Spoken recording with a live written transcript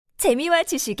재미와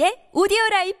지식의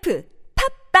오디오라이프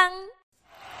팝빵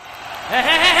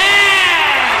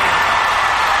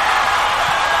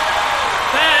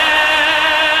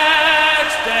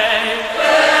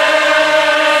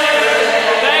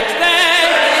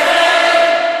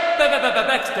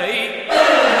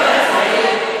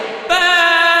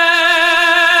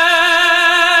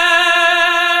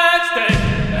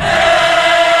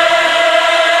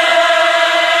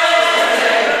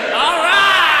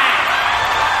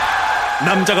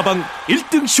남자 가방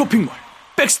 1등 쇼핑몰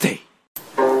백스테이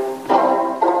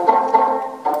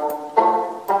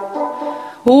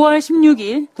 5월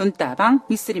 16일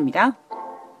돈다방미스리입니다.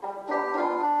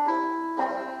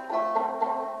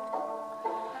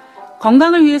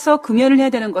 건강을 위해서 금연을 해야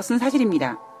되는 것은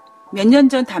사실입니다. 몇 년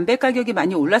전 담배 가격이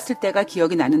많이 올랐을 때가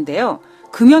기억이 나는데요.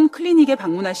 금연 클리닉에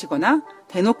방문하시거나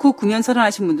대놓고 금연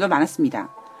선언하신 분들도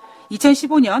많았습니다.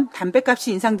 2015년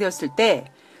담배값이 인상되었을 때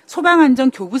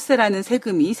소방안전교부세라는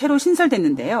세금이 새로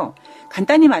신설됐는데요.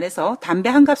 간단히 말해서 담배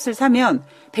한 값을 사면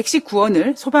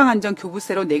 119원을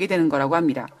소방안전교부세로 내게 되는 거라고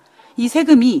합니다. 이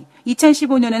세금이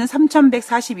 2015년에는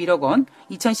 3,141억 원,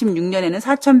 2016년에는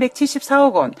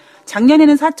 4,174억 원,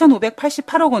 작년에는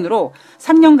 4,588억 원으로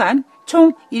 3년간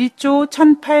총 1조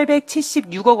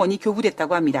 1,876억 원이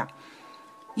교부됐다고 합니다.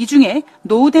 이 중에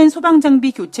노후된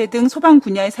소방장비 교체 등 소방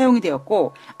분야에 사용이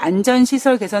되었고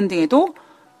안전시설 개선 등에도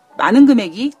많은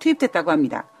금액이 투입됐다고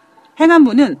합니다.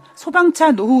 행안부는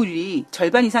소방차 노후율이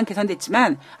절반 이상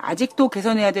개선됐지만 아직도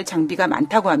개선해야 될 장비가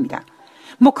많다고 합니다.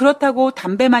 뭐 그렇다고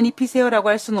담배만이 피세요라고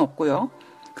할 수는 없고요.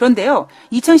 그런데요,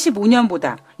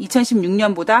 2015년보다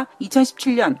 2016년보다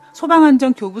 2017년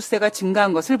소방안전 교부세가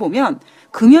증가한 것을 보면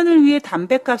금연을 위해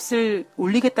담배값을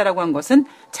올리겠다라고 한 것은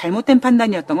잘못된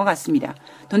판단이었던 것 같습니다.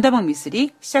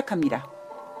 돈다방미스리 시작합니다.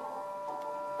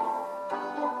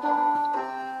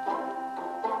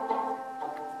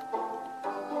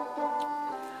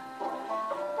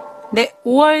 네,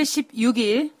 5월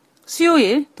 16일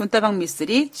수요일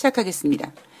돈다방미스리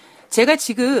시작하겠습니다. 제가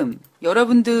지금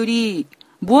여러분들이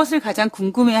무엇을 가장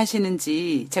궁금해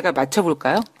하시는지 제가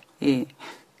맞춰볼까요? 예.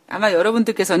 아마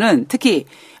여러분들께서는 특히,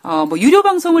 유료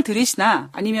방송을 들으시나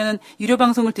아니면 유료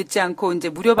방송을 듣지 않고 이제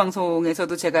무료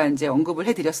방송에서도 제가 이제 언급을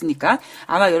해드렸으니까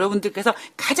아마 여러분들께서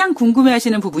가장 궁금해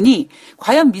하시는 부분이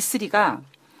과연 미쓰리가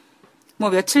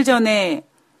며칠 전에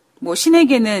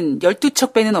신에게는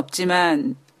 12척 배는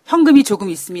없지만 현금이 조금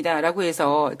있습니다라고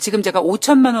해서 지금 제가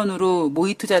 5천만 원으로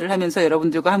모의 투자를 하면서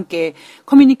여러분들과 함께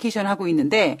커뮤니케이션 하고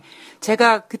있는데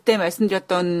제가 그때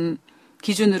말씀드렸던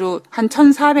기준으로 한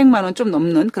 1,400만 원 좀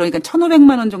넘는 그러니까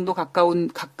 1,500만 원 정도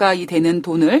가까이 되는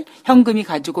돈을 현금이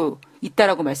가지고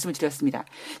있다라고 말씀을 드렸습니다.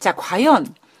 자, 과연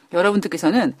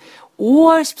여러분들께서는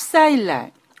 5월 14일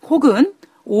날 혹은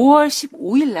 5월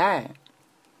 15일 날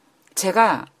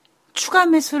제가 추가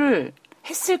매수를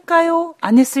했을까요?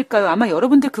 안 했을까요? 아마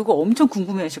여러분들 그거 엄청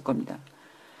궁금해 하실 겁니다.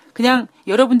 그냥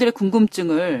여러분들의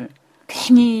궁금증을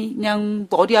괜히 그냥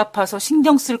머리 아파서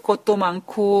신경 쓸 것도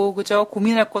많고, 그죠?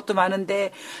 고민할 것도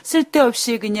많은데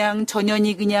쓸데없이 그냥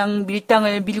전연이 그냥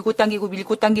밀당을 밀고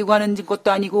당기고 하는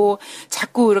것도 아니고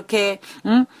자꾸 이렇게,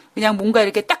 그냥 뭔가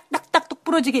이렇게 딱딱딱 똑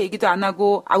부러지게 얘기도 안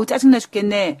하고 아우 짜증나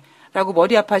죽겠네 라고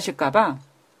머리 아파하실까봐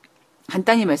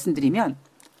간단히 말씀드리면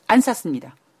안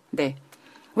샀습니다. 네.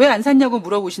 왜 안 샀냐고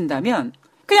물어보신다면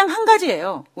그냥 한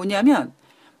가지예요. 뭐냐면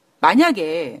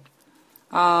만약에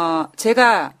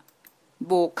제가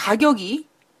가격이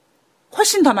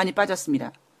훨씬 더 많이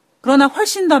빠졌습니다. 그러나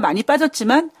훨씬 더 많이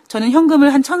빠졌지만 저는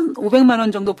현금을 한 1,500만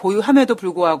원 정도 보유함에도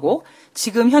불구하고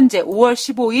지금 현재 5월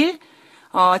 15일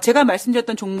제가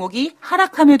말씀드렸던 종목이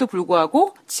하락함에도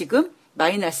불구하고 지금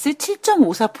마이너스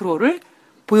 7.54%를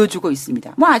보여주고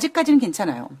있습니다. 아직까지는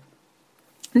괜찮아요.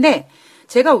 근데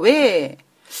제가 왜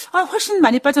훨씬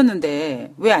많이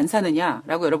빠졌는데 왜 안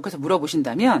사느냐라고 여러분께서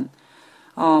물어보신다면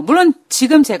물론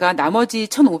지금 제가 나머지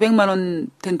 1,500만 원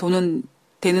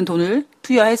되는 돈을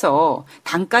투여해서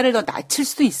단가를 더 낮출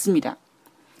수도 있습니다.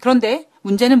 그런데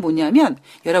문제는 뭐냐면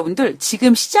여러분들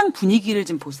지금 시장 분위기를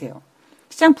좀 보세요.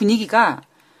 시장 분위기가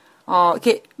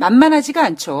이렇게 만만하지가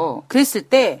않죠. 그랬을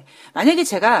때 만약에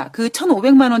제가 그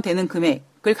 1,500만 원 되는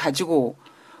금액을 가지고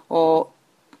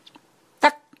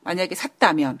딱 만약에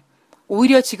샀다면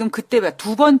오히려 지금 그때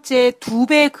두 번째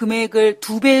 2배 금액을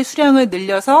 2배의 수량을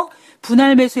늘려서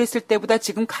분할 매수했을 때보다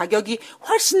지금 가격이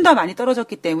훨씬 더 많이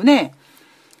떨어졌기 때문에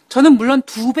저는 물론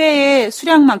 2배의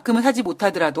수량만큼은 사지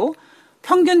못하더라도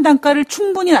평균 단가를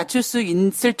충분히 낮출 수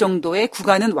있을 정도의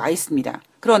구간은 와 있습니다.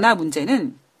 그러나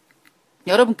문제는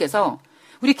여러분께서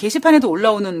우리 게시판에도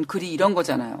올라오는 글이 이런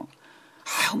거잖아요.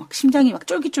 막 심장이 막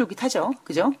쫄깃쫄깃하죠.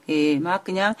 그죠? 예, 막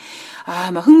그냥,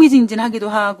 막 흥미진진하기도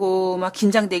하고, 막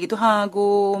긴장되기도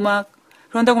하고, 막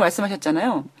그런다고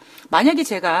말씀하셨잖아요. 만약에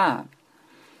제가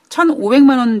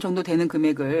 1,500만 원 정도 되는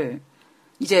금액을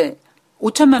이제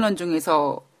 5천만 원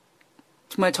중에서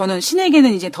정말 저는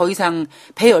신에게는 이제 더 이상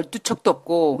배 12척도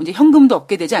없고 이제 현금도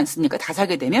없게 되지 않습니까? 다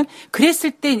사게 되면.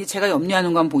 그랬을 때 이제 제가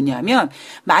염려하는 건 뭐냐면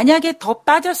만약에 더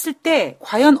빠졌을 때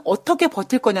과연 어떻게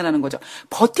버틸 거냐라는 거죠.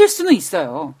 버틸 수는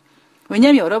있어요.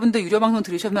 왜냐하면 여러분도 유료 방송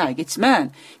들으셨으면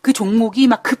알겠지만 그 종목이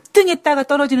막 급등했다가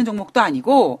떨어지는 종목도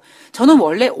아니고 저는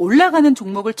원래 올라가는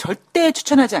종목을 절대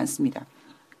추천하지 않습니다.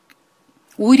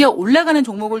 오히려 올라가는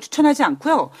종목을 추천하지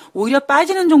않고요. 오히려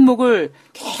빠지는 종목을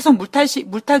계속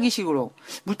물타기식으로,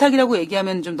 물타기라고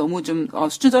얘기하면 좀 너무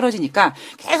수준 떨어지니까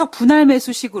계속 분할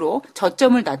매수식으로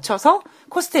저점을 낮춰서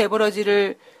코스트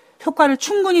에버러지를 효과를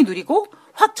충분히 누리고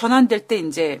확 전환될 때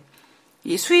이제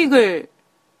이 수익을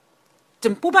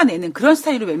좀 뽑아내는 그런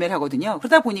스타일로 매매를 하거든요.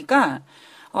 그러다 보니까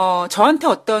저한테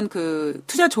어떤 그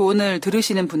투자 조언을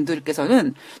들으시는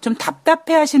분들께서는 좀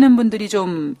답답해 하시는 분들이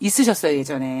좀 있으셨어요,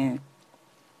 예전에.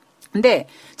 근데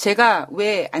제가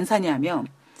왜 안 사냐면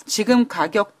지금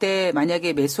가격대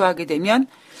만약에 매수하게 되면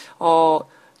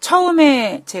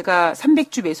처음에 제가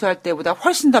 300주 매수할 때보다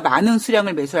훨씬 더 많은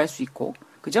수량을 매수할 수 있고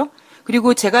그죠?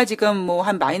 그리고 제가 지금 뭐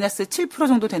한 마이너스 7%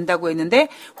 정도 된다고 했는데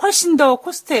훨씬 더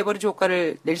코스트 에버리지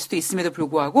효과를 낼 수도 있음에도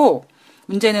불구하고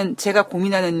문제는 제가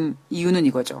고민하는 이유는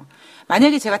이거죠.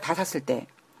 만약에 제가 다 샀을 때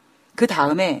그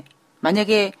다음에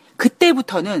만약에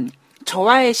그때부터는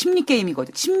저와의 심리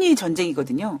게임이거든요. 심리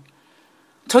전쟁이거든요.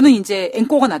 저는 이제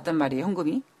앵꼬가 났단 말이에요,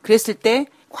 현금이. 그랬을 때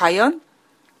과연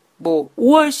뭐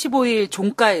 5월 15일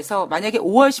종가에서 만약에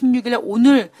 5월 16일에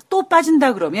오늘 또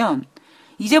빠진다 그러면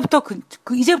이제부터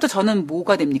이제부터 저는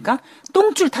뭐가 됩니까?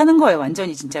 똥줄 타는 거예요,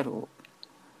 완전히 진짜로.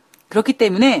 그렇기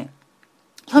때문에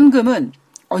현금은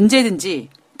언제든지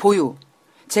보유.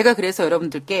 제가 그래서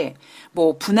여러분들께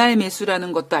뭐 분할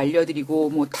매수라는 것도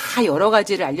알려드리고 뭐 다 여러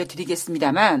가지를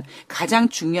알려드리겠습니다만 가장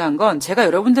중요한 건 제가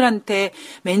여러분들한테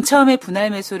맨 처음에 분할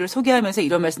매수를 소개하면서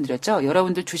이런 말씀 드렸죠.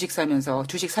 여러분들 주식 사면서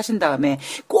주식 사신 다음에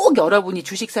꼭 여러분이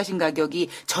주식 사신 가격이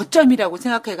저점이라고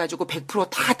생각해가지고 100%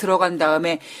 다 들어간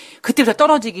다음에 그때부터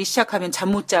떨어지기 시작하면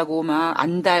잠 못 자고 막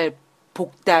안달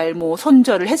복달 뭐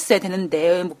손절을 했어야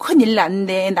되는데 뭐 큰일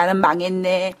났네 나는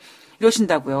망했네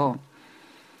이러신다고요.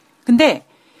 근데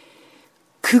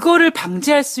그거를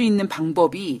방지할 수 있는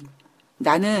방법이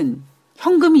나는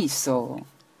현금이 있어.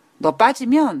 너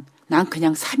빠지면 난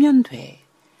그냥 사면 돼.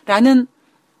 라는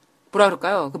뭐라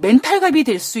그럴까요? 그 멘탈갑이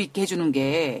될 수 있게 해주는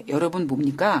게 여러분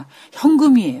뭡니까?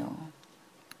 현금이에요.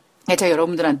 제가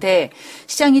여러분들한테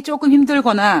시장이 조금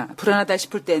힘들거나 불안하다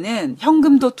싶을 때는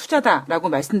현금도 투자다라고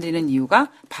말씀드리는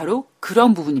이유가 바로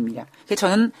그런 부분입니다. 그래서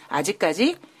저는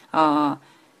아직까지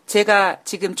제가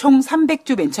지금 총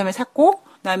 300주 맨 처음에 샀고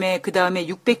그 다음에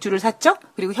 600주를 샀죠.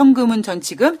 그리고 현금은 전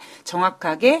지금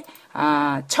정확하게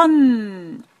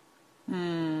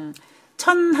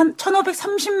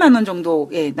 1,530만 원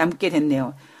정도 남게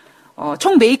됐네요.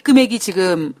 총 매입 금액이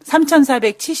지금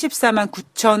 3,474만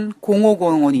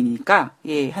 9,050원이니까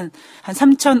한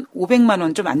 3,500만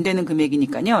원 좀 안 되는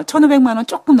금액이니까요. 1,500만 원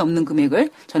조금 넘는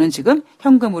금액을 저는 지금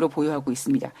현금으로 보유하고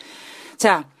있습니다.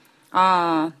 자,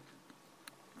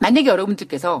 만약에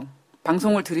여러분들께서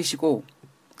방송을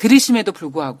들으심에도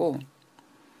불구하고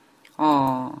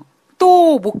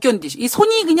또 못 견디시. 이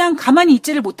손이 그냥 가만히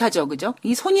있지를 못하죠. 그죠?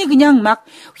 이 손이 그냥 막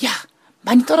야,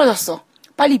 많이 떨어졌어.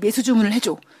 빨리 매수 주문을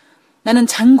해줘. 나는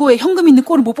잔고에 현금 있는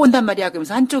꼴을 못 본단 말이야.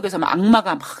 그러면서 한쪽에서 막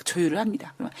악마가 막 조율을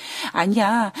합니다. 그러면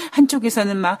아니야.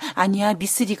 한쪽에서는 막 아니야.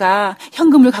 미쓰리가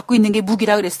현금을 갖고 있는 게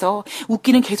무기라 그랬어.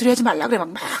 웃기는 개소리 하지 말라 그래.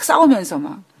 막 싸우면서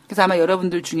막. 그래서 아마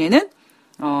여러분들 중에는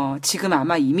지금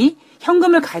아마 이미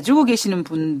현금을 가지고 계시는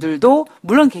분들도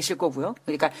물론 계실 거고요.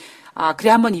 그러니까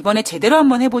그래 한번 이번에 제대로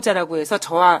한번 해보자라고 해서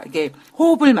저와 이게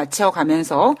호흡을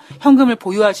맞춰가면서 현금을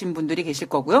보유하신 분들이 계실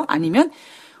거고요. 아니면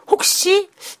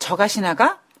혹시 저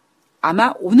가시나가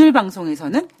아마 오늘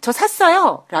방송에서는 저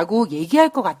샀어요 라고 얘기할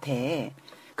것 같아.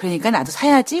 그러니까 나도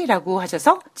사야지 라고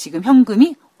하셔서 지금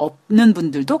현금이 없는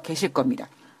분들도 계실 겁니다.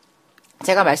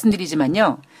 제가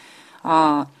말씀드리지만요.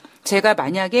 제가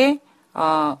만약에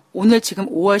오늘 지금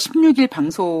 5월 16일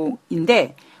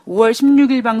방송인데 5월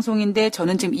 16일 방송인데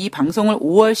저는 지금 이 방송을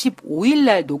 5월 15일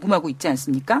날 녹음하고 있지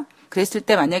않습니까? 그랬을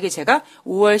때 만약에 제가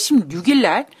 5월 16일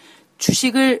날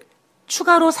주식을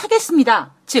추가로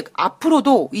사겠습니다. 즉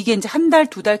앞으로도 이게 이제 한 달,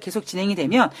 두 달 계속 진행이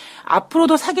되면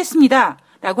앞으로도 사겠습니다.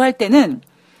 라고 할 때는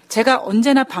제가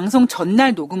언제나 방송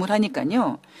전날 녹음을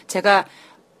하니까요. 제가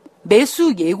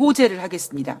매수 예고제를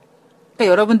하겠습니다.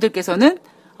 그러니까 여러분들께서는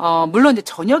물론 이제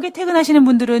저녁에 퇴근하시는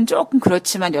분들은 조금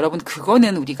그렇지만 여러분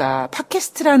그거는 우리가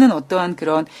팟캐스트라는 어떠한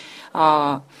그런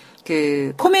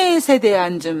그 포맷에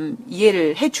대한 좀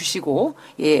이해를 해 주시고,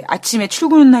 예, 아침에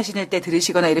출근하실 때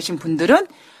들으시거나 이러신 분들은,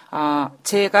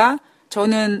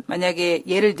 저는 만약에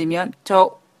예를 들면,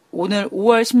 저 오늘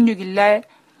 5월 16일 날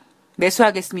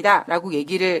매수하겠습니다. 라고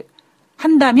얘기를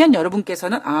한다면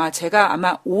여러분께서는, 제가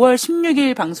아마 5월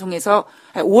 16일 방송에서,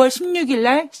 5월 16일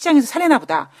날 시장에서 사려나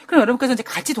보다. 그럼 여러분께서 이제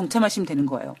같이 동참하시면 되는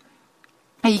거예요.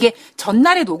 이게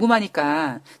전날에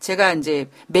녹음하니까 제가 이제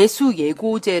매수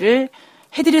예고제를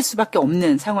해드릴 수밖에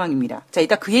없는 상황입니다. 자,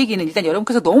 이따 그 얘기는 일단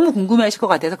여러분께서 너무 궁금해 하실 것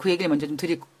같아서 그 얘기를 먼저 좀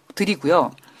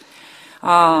드리고요.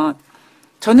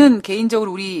 저는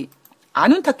개인적으로 우리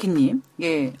아눈타키님,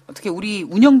 예, 어떻게 우리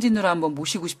운영진으로 한번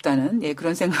모시고 싶다는, 예,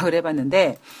 그런 생각을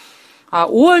해봤는데,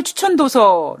 5월 추천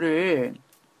도서를,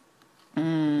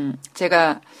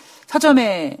 제가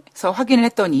서점에서 확인을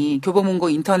했더니, 교보문고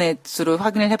인터넷으로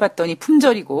확인을 해봤더니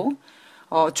품절이고,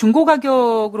 중고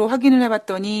가격으로 확인을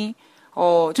해봤더니,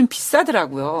 좀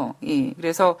비싸더라고요. 예,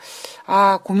 그래서,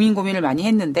 고민을 많이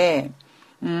했는데,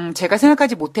 제가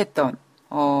생각하지 못했던,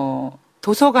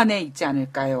 도서관에 있지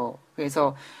않을까요?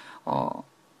 그래서,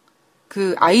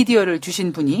 그 아이디어를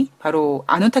주신 분이 바로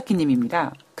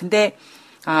아눈타키님입니다. 근데,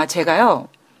 제가요,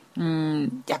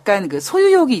 약간 그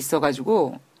소유욕이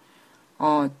있어가지고,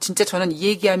 진짜 저는 이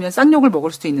얘기하면 쌍욕을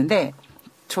먹을 수도 있는데,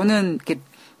 저는 이렇게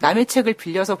남의 책을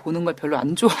빌려서 보는 걸 별로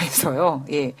안 좋아해서요.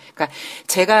 예. 그러니까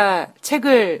제가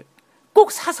책을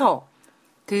꼭 사서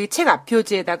그 책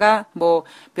앞표지에다가 뭐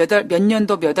몇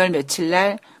년도 몇 월 며칠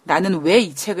날 나는 왜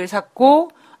이 책을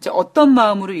샀고, 이제 어떤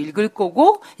마음으로 읽을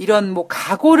거고, 이런 뭐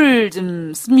각오를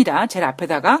좀 씁니다. 제일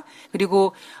앞에다가.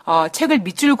 그리고, 책을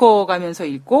밑줄 그어가면서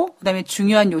읽고, 그 다음에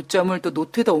중요한 요점을 또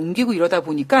노트에다 옮기고 이러다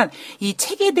보니까 이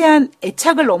책에 대한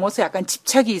애착을 넘어서 약간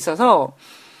집착이 있어서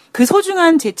그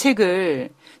소중한 제 책을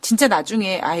진짜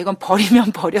나중에, 이건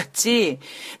버리면 버렸지,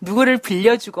 누구를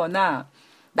빌려주거나,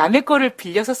 남의 거를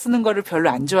빌려서 쓰는 거를 별로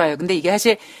안 좋아해요. 근데 이게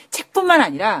사실 책뿐만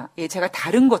아니라, 예, 제가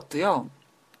다른 것도요.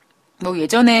 뭐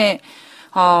예전에,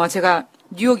 제가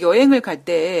뉴욕 여행을 갈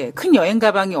때 큰 여행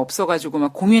가방이 없어가지고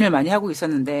막 고민을 많이 하고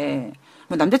있었는데,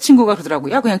 뭐 남자친구가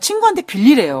그러더라고요. 야, 그냥 친구한테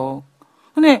빌리래요.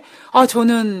 근데,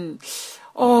 저는,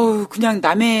 그냥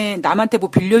남한테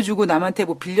뭐 빌려주고 남한테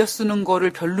뭐 빌려 쓰는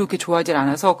거를 별로 이렇게 좋아하지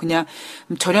않아서 그냥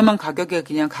저렴한 가격에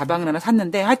그냥 가방을 하나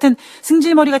샀는데, 하여튼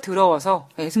승질머리가 더러워서,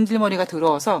 예, 승질머리가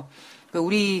더러워서,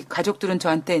 우리 가족들은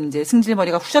저한테 이제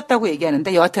승질머리가 후졌다고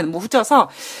얘기하는데, 여하튼 뭐 후져서,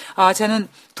 저는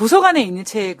도서관에 있는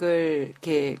책을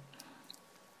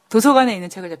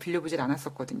제가 빌려보질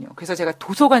않았었거든요. 그래서 제가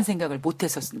도서관 생각을 못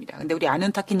했었습니다. 근데 우리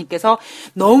아눈타키님께서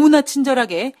너무나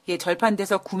친절하게, 예,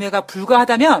 절판돼서 구매가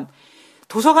불가하다면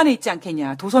도서관에 있지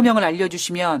않겠냐, 도서명을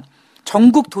알려주시면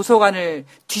전국 도서관을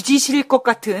뒤지실 것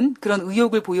같은 그런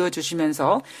의욕을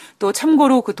보여주시면서, 또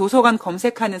참고로 그 도서관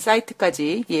검색하는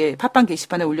사이트까지, 예, 팟빵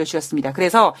게시판에 올려주셨습니다.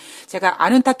 그래서 제가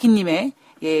아눈타키님의,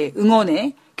 예,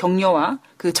 응원의 격려와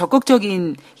그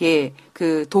적극적인, 예,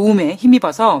 그 도움에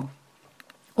힘입어서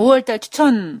 5월달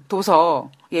추천 도서,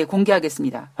 예,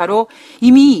 공개하겠습니다. 바로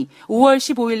이미 5월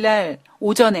 15일 날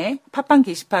오전에 팟빵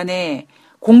게시판에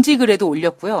공지글에도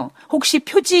올렸고요. 혹시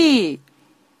표지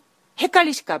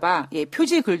헷갈리실까봐, 예,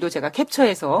 표지 글도 제가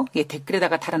캡처해서, 예,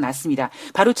 댓글에다가 달아놨습니다.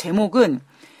 바로 제목은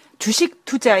주식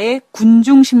투자의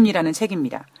군중심리라는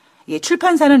책입니다. 예,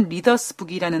 출판사는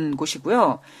리더스북이라는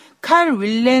곳이고요. 칼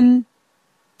윌렌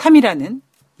탐이라는,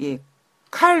 예,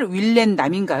 칼 윌렌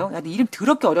남인가요? 이름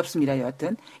더럽게 어렵습니다.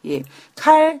 여하튼, 예,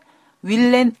 칼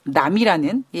윌렌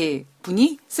남이라는, 예,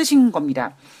 분이 쓰신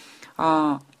겁니다.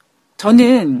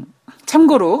 저는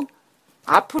참고로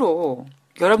앞으로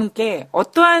여러분께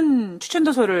어떠한 추천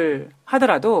도서를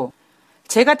하더라도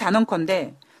제가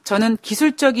단언컨대 저는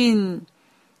기술적인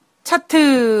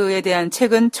차트에 대한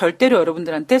책은 절대로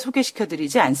여러분들한테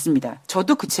소개시켜드리지 않습니다.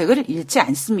 저도 그 책을 읽지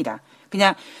않습니다.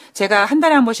 그냥 제가 한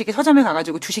달에 한 번씩 서점에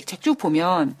가가지고 주식 책 쭉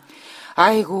보면,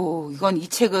 아이고, 이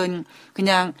책은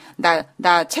그냥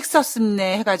나 책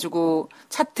썼음네 해가지고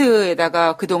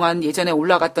차트에다가 그동안 예전에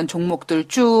올라갔던 종목들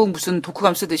쭉 무슨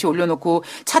독후감 쓰듯이 올려놓고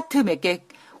차트 몇 개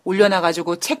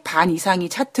올려놔가지고 책 반 이상이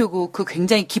차트고 그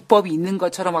굉장히 기법이 있는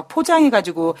것처럼 막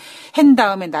포장해가지고 한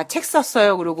다음에 나 책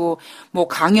썼어요. 그러고 뭐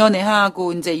강연회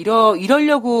하고 이제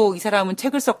이러려고 이 사람은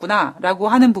책을 썼구나라고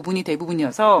하는 부분이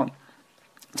대부분이어서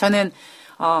저는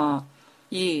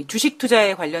이 주식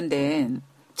투자에 관련된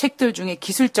책들 중에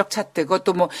기술적 차트,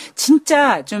 그것도 뭐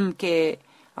진짜 좀 이렇게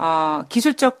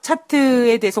기술적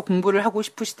차트에 대해서 공부를 하고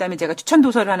싶으시다면 제가 추천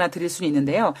도서를 하나 드릴 수는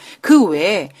있는데요. 그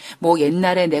외에 뭐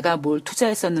옛날에 내가 뭘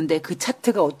투자했었는데 그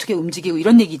차트가 어떻게 움직이고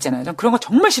이런 얘기 있잖아요. 전 그런 거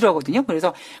정말 싫어하거든요.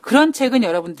 그래서 그런 책은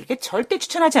여러분들께 절대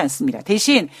추천하지 않습니다.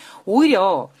 대신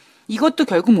오히려 이것도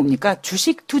결국 뭡니까?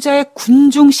 주식 투자의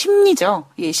군중 심리죠.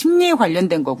 예, 심리에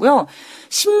관련된 거고요.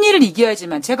 심리를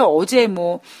이겨야지만 제가 어제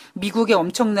뭐 미국의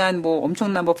엄청난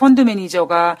펀드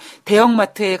매니저가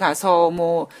대형마트에 가서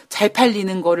뭐 잘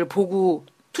팔리는 거를 보고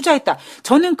투자했다.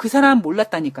 저는 그 사람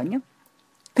몰랐다니까요.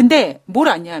 근데 뭘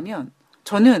아냐면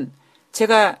저는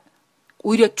제가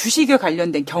오히려 주식에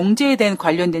관련된 경제에 대한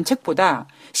관련된 책보다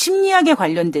심리학에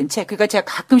관련된 책, 그러니까 제가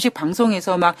가끔씩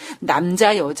방송에서 막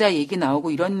남자 여자 얘기 나오고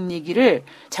이런 얘기를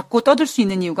자꾸 떠들 수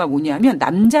있는 이유가 뭐냐면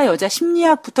남자 여자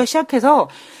심리학부터 시작해서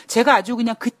제가 아주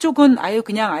그냥 그쪽은 아예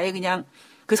그냥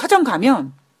그 서점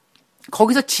가면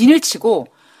거기서 진을 치고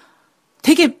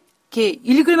되게 이렇게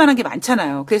읽을 만한 게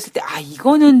많잖아요. 그랬을 때,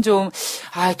 이거는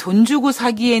돈 주고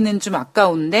사기에는 좀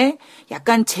아까운데,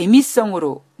 약간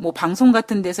재미성으로, 뭐, 방송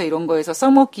같은 데서 이런 거에서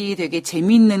써먹기 되게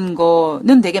재미있는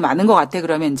거는 되게 많은 것 같아.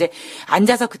 그러면 이제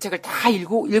앉아서 그 책을 다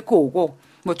읽고 오고,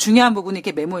 뭐, 중요한 부분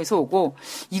이렇게 메모해서 오고,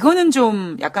 이거는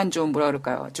좀, 약간 좀, 뭐라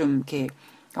그럴까요? 좀, 이렇게,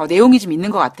 내용이 좀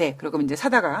있는 것 같아. 그러고 이제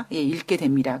사다가 읽게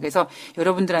됩니다. 그래서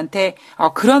여러분들한테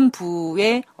그런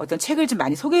부의 어떤 책을 좀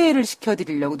많이 소개를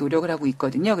시켜드리려고 노력을 하고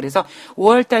있거든요. 그래서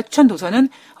 5월달 추천 도서는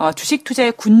주식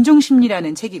투자의 군중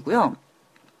심리라는 책이고요.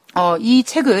 이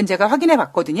책은 제가 확인해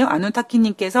봤거든요.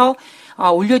 아논타키님께서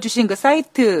올려주신 그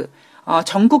사이트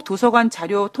전국 도서관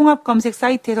자료 통합 검색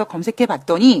사이트에서 검색해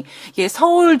봤더니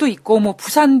서울도 있고 뭐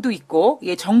부산도 있고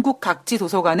전국 각지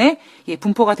도서관에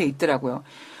분포가 돼 있더라고요.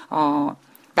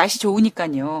 날씨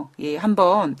좋으니까요.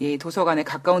 한번 도서관에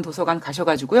가까운 도서관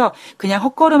가셔가지고요. 그냥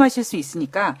헛걸음 하실 수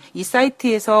있으니까 이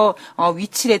사이트에서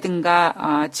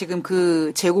위치라든가 지금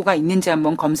그 재고가 있는지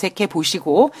한번 검색해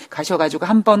보시고 가셔가지고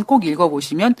한번 꼭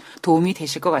읽어보시면 도움이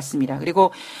되실 것 같습니다.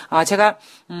 그리고 제가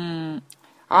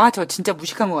저 진짜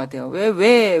무식한 것 같아요.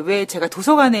 왜 제가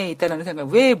도서관에 있다라는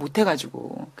생각을 왜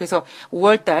못해가지고. 그래서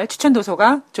 5월달 추천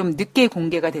도서가 좀 늦게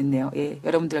공개가 됐네요.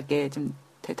 여러분들께 좀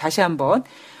다시 한번.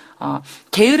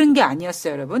 게으른 게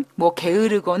아니었어요, 여러분. 뭐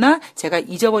게으르거나 제가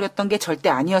잊어버렸던 게 절대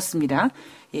아니었습니다.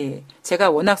 제가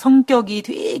워낙 성격이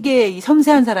되게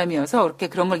섬세한 사람이어서 그렇게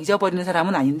그런 걸 잊어버리는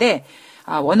사람은 아닌데,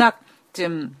 워낙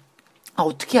좀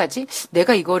어떻게 하지?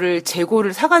 내가 이거를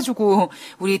재고를 사가지고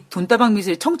우리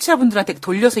돈다방미스리 청취자분들한테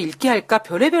돌려서 읽게 할까?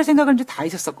 별의별 생각을 좀 다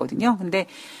있었었거든요. 근데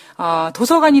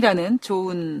도서관이라는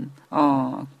좋은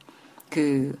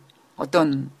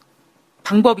어떤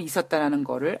방법이 있었다라는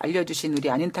거를 알려주신 우리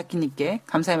아논타키님께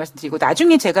감사의 말씀드리고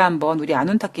나중에 제가 한번 우리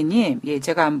아논타키님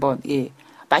제가 한번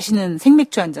맛있는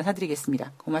생맥주 한 잔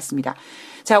사드리겠습니다. 고맙습니다.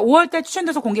 자, 5월달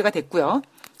추천도서 공개가 됐고요.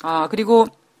 그리고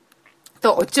또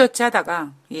어찌어찌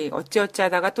하다가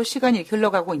또 시간이 이렇게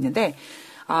흘러가고 있는데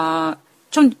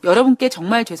좀 여러분께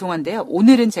정말 죄송한데요.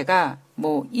 오늘은 제가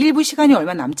뭐 일부 시간이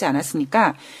얼마 남지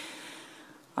않았으니까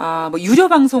뭐 유료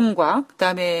방송과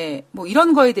그다음에 뭐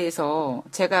이런 거에 대해서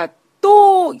제가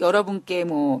또 여러분께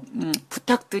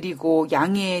부탁드리고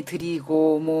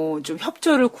양해드리고 뭐 좀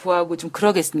협조를 구하고 좀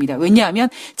그러겠습니다. 왜냐하면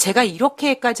제가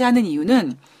이렇게까지 하는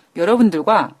이유는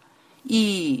여러분들과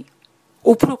이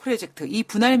 5% 프로젝트, 이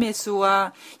분할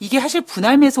매수와 이게 사실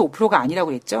분할 매수 5%가 아니라고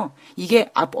그랬죠. 이게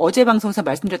어제 방송에서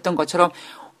말씀드렸던 것처럼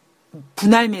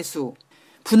분할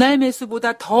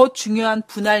매수보다 더 중요한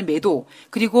분할 매도,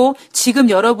 그리고 지금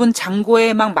여러분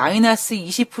잔고에 막 마이너스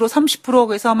 20%, 30%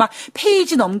 그래서 막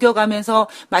페이지 넘겨가면서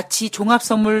마치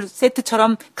종합선물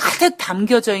세트처럼 가득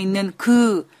담겨져 있는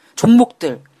그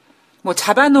종목들, 뭐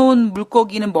잡아놓은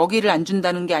물고기는 먹이를 안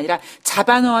준다는 게 아니라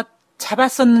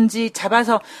잡았었는지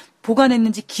잡아서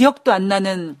보관했는지 기억도 안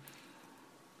나는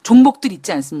종목들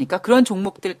있지 않습니까? 그런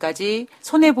종목들까지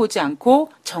손해보지 않고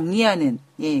정리하는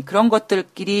그런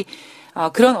것들끼리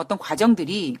그런 어떤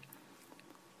과정들이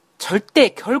절대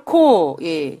결코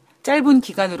짧은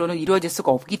기간으로는 이루어질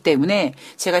수가 없기 때문에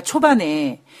제가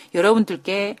초반에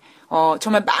여러분들께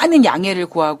정말 많은 양해를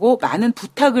구하고 많은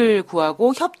부탁을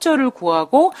구하고 협조를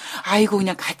구하고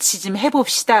그냥 같이 좀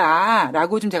해봅시다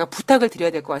라고 좀 제가 부탁을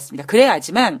드려야 될 것 같습니다.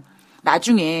 그래야지만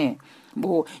나중에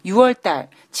뭐 6월달,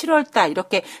 7월달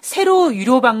이렇게 새로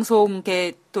유료 방송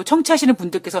또 청취하시는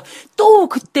분들께서 또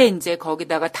그때 이제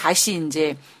거기다가 다시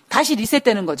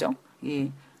리셋되는 거죠.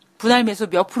 분할 매수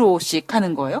몇 프로씩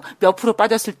하는 거예요? 몇 프로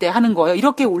빠졌을 때 하는 거예요?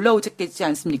 이렇게 올라오겠지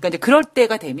않습니까? 이제 그럴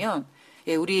때가 되면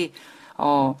우리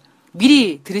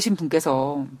미리 들으신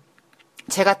분께서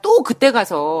제가 또 그때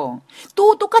가서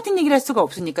또 똑같은 얘기를 할 수가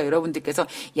없으니까 여러분들께서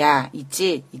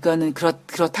있지 이거는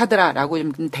그렇다더라라고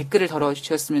좀 댓글을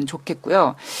달아주셨으면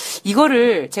좋겠고요.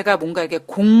 이거를 제가 뭔가 이렇게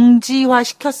공지화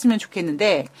시켰으면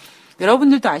좋겠는데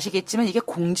여러분들도 아시겠지만 이게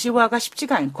공지화가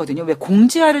쉽지가 않거든요. 왜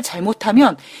공지화를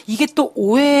잘못하면 이게 또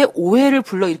오해를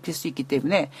불러일으킬 수 있기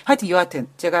때문에 여하튼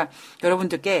제가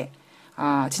여러분들께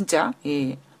진짜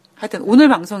하여튼 오늘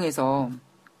방송에서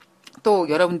또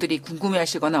여러분들이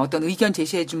궁금해하시거나 어떤 의견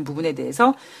제시해준 부분에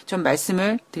대해서 좀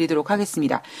말씀을 드리도록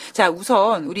하겠습니다. 자,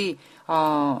 우선 우리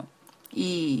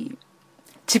이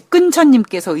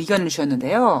집근천님께서 의견을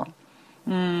주셨는데요.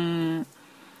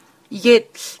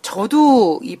 이게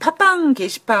저도 이 팟빵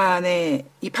게시판에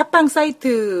이 팟빵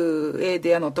사이트에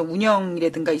대한 어떤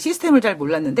운영이라든가 이 시스템을 잘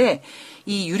몰랐는데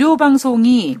이 유료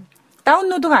방송이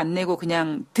다운로드가 안 되고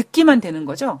그냥 듣기만 되는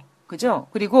거죠. 그죠?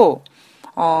 그리고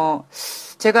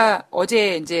제가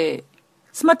어제 이제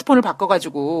스마트폰을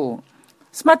바꿔가지고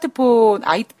스마트폰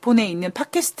아이폰에 있는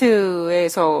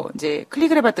팟캐스트에서 이제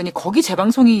클릭을 해봤더니 거기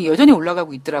재방송이 여전히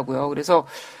올라가고 있더라고요. 그래서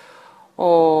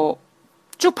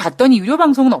쭉 봤더니 유료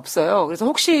방송은 없어요. 그래서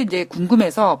혹시 이제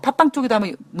궁금해서 팟빵 쪽에다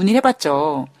한번 문의를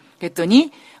해봤죠.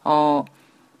 그랬더니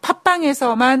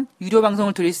팟빵에서만 유료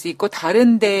방송을 들을 수 있고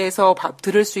다른 데에서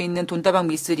들을 수 있는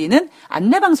돈다방미스리는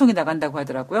안내 방송이 나간다고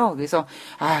하더라고요. 그래서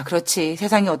그렇지,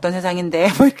 세상이 어떤 세상인데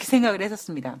뭐 이렇게 생각을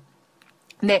했었습니다.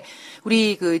 근데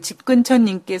우리 그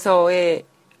집근천님께서의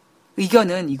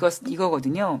의견은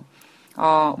이거거든요.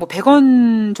 뭐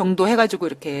 100원 정도 해가지고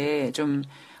이렇게 좀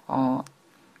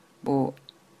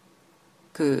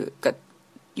그러니까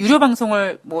유료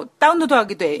방송을 뭐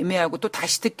다운로드하기도 애매하고 또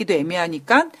다시 듣기도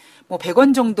애매하니까 뭐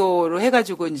 100원 정도로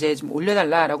해가지고 이제 좀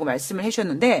올려달라라고 말씀을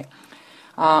해주셨는데,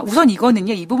 우선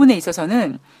이거는요, 이 부분에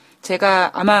있어서는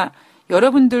제가 아마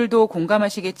여러분들도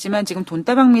공감하시겠지만 지금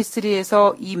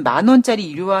돈다방미스리에서 이 10,000원짜리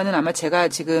유료화는 아마 제가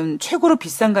지금 최고로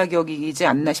비싼 가격이지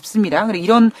않나 싶습니다. 그리고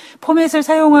이런 포맷을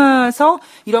사용해서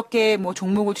이렇게 뭐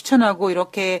종목을 추천하고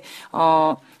이렇게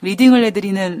리딩을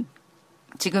해드리는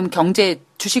지금 경제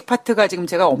주식 파트가 지금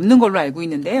제가 없는 걸로 알고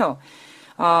있는데요.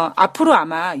 앞으로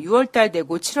아마 6월달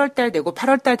되고 7월달 되고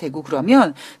 8월달 되고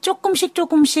그러면 조금씩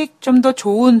좀 더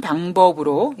좋은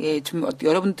방법으로 좀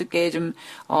여러분들께 좀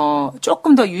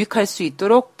조금 더 유익할 수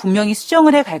있도록 분명히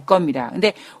수정을 해 갈 겁니다.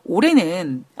 근데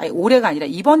올해가 아니라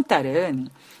이번 달은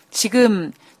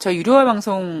지금 저 유료화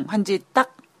방송 한 지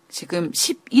딱 지금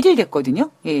 11일 됐거든요.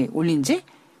 올린 지.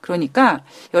 그러니까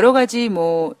여러 가지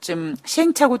뭐 좀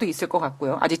시행착오도 있을 것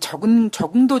같고요. 아직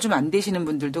적응도 좀 안 되시는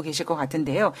분들도 계실 것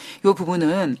같은데요. 이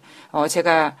부분은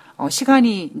제가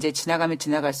시간이 이제 지나가면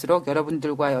지나갈수록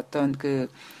여러분들과의 어떤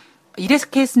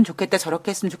이렇게 했으면 좋겠다,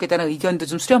 저렇게 했으면 좋겠다는 의견도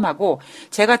좀 수렴하고,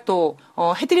 제가 또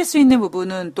해드릴 수 있는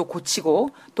부분은 또 고치고,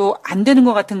 또 안 되는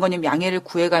것 같은 거는 양해를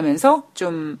구해가면서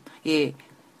좀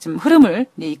흐름을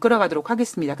이끌어가도록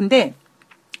하겠습니다. 근데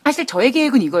사실 저의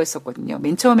계획은 이거였었거든요.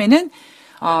 맨 처음에는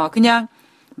그냥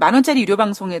 10,000원짜리 유료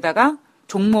방송에다가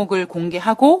종목을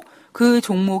공개하고 그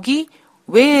종목이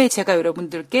왜 제가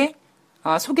여러분들께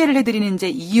소개를 해드리는지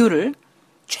이유를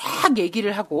쫙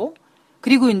얘기를 하고,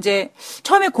 그리고 이제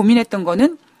처음에 고민했던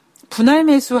거는 분할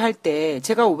매수할 때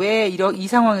제가 왜 이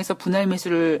상황에서 분할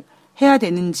매수를 해야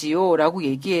되는지요? 라고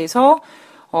얘기해서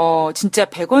진짜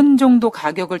 100원 정도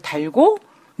가격을 달고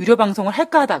유료 방송을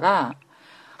할까 하다가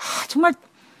정말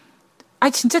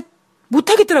진짜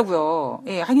못하겠더라고요.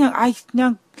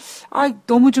 그냥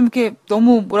너무 좀 이렇게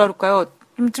너무 뭐라 그럴까요?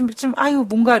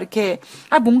 뭔가 이렇게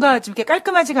뭔가 좀 이렇게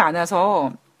깔끔하지가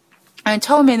않아서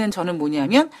처음에는 저는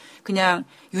뭐냐면 그냥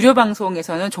유료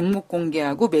방송에서는 종목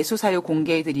공개하고 매수 사유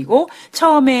공개해드리고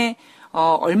처음에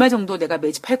얼마 정도 내가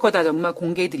매집할 거다 정말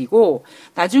공개해드리고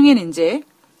나중에는 이제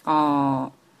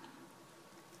저는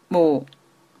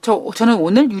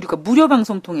오늘 무료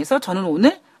방송 통해서 저는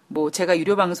오늘 제가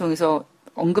유료 방송에서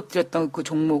언급드렸던 그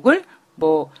종목을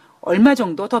얼마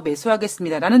정도 더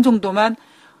매수하겠습니다라는 정도만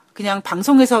그냥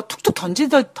방송에서 툭툭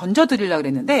던져드리려고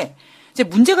그랬는데, 이제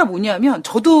문제가 뭐냐면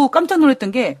저도 깜짝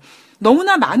놀랐던 게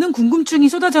너무나 많은 궁금증이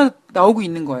쏟아져 나오고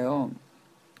있는 거예요.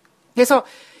 그래서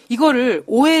이거를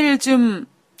오해를 좀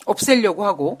없애려고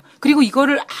하고, 그리고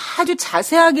이거를 아주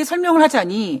자세하게 설명을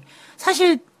하자니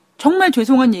사실 정말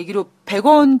죄송한 얘기로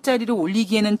 100원짜리로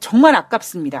올리기에는 정말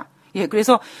아깝습니다.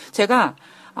 그래서 제가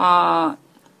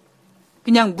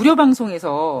그냥 무료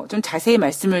방송에서 좀 자세히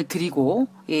말씀을 드리고,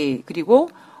 그리고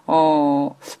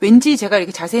왠지 제가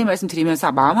이렇게 자세히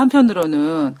말씀드리면서 마음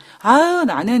한편으로는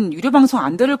나는 유료 방송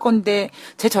안 들을 건데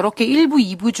제 저렇게 1부,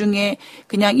 2부 중에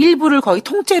그냥 1부를 거의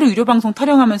통째로 유료 방송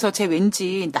타령하면서 제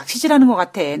왠지 낚시질하는 것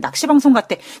같아, 낚시 방송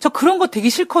같아. 저 그런 거 되게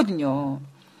싫거든요.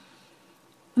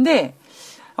 근데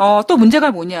또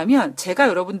문제가 뭐냐면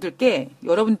제가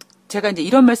제가 이제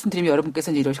이런 말씀 드리면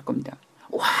여러분께서 이제 이러실 겁니다.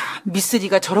 와,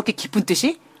 미스리가 저렇게 깊은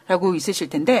뜻이? 라고 있으실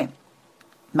텐데,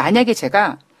 만약에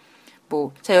제가,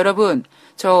 여러분,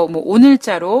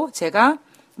 오늘자로 제가,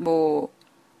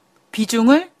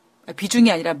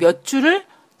 비중이 아니라 몇 주를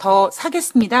더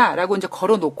사겠습니다. 라고 이제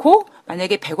걸어 놓고,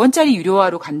 만약에 100원짜리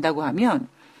유료화로 간다고 하면,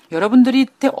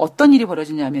 여러분들한테 어떤 일이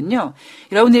벌어지냐면요.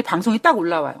 여러분들이 방송이 딱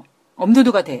올라와요.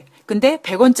 업로드가 돼. 근데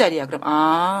 100원짜리야.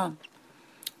 그럼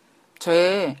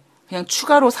저의 그냥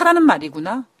추가로 사라는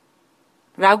말이구나.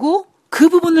 라고 그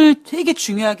부분을 되게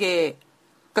중요하게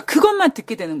그러니까 그것만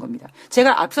듣게 되는 겁니다.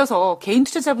 제가 앞서서 개인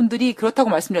투자자분들이 그렇다고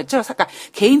말씀드렸죠. 그러니까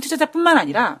개인 투자자뿐만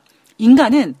아니라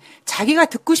인간은 자기가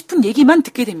듣고 싶은 얘기만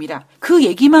듣게 됩니다. 그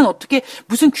얘기만 어떻게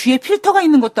무슨 귀에 필터가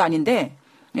있는 것도 아닌데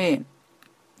예.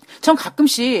 전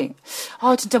가끔씩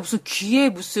진짜 무슨 귀에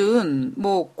무슨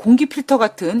뭐 공기 필터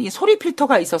같은 이 소리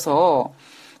필터가 있어서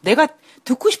내가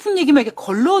듣고 싶은 얘기만 이렇게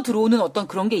걸러 들어오는 어떤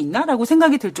그런 게 있나라고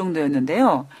생각이 들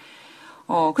정도였는데요.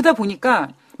 그러다 보니까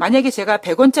만약에 제가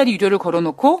 100원짜리 유료를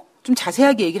걸어놓고 좀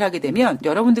자세하게 얘기를 하게 되면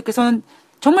여러분들께서는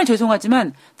정말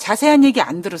죄송하지만 자세한 얘기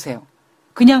안 들으세요.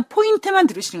 그냥 포인트만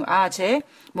들으시는 거예요. 쟤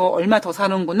뭐 얼마 더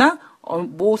사는구나,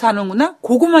 뭐 사는구나,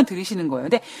 그거만 들으시는 거예요.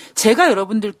 근데 제가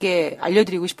여러분들께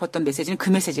알려드리고 싶었던 메시지는 그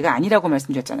메시지가 아니라고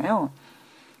말씀드렸잖아요.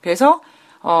 그래서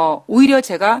오히려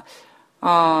제가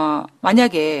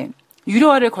만약에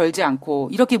유료화를 걸지 않고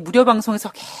이렇게 무료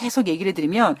방송에서 계속 얘기를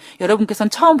해드리면 여러분께서는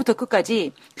처음부터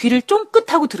끝까지 귀를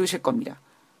쫑긋하고 들으실 겁니다.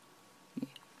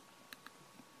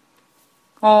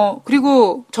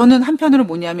 그리고 저는 한편으로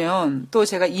뭐냐면 또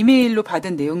제가 이메일로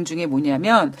받은 내용 중에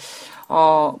뭐냐면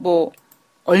뭐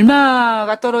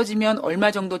얼마가 떨어지면 얼마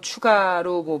정도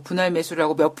추가로 뭐 분할 매수를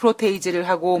하고 몇 프로테이즈를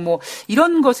하고 뭐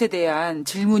이런 것에 대한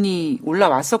질문이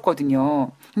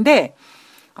올라왔었거든요. 근데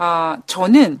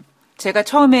저는 제가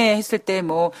처음에 했을 때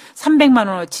뭐 300만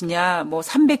원어치냐 뭐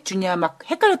 300주냐 막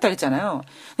헷갈렸다 그랬잖아요.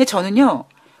 근데 저는요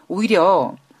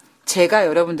오히려 제가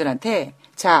여러분들한테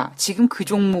자 지금 그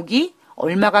종목이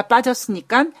얼마가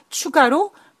빠졌으니까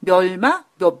추가로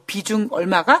몇 비중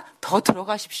얼마가 더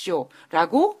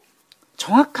들어가십시오라고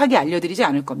정확하게 알려드리지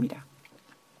않을 겁니다.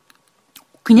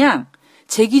 그냥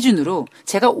제 기준으로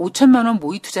제가 5천만 원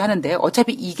모의 투자하는데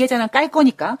어차피 이 계좌는 깔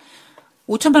거니까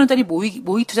 5천만 원짜리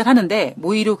모의 투자를 하는데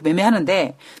모의로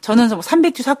매매하는데 저는 뭐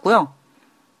 300주 샀고요.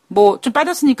 뭐 좀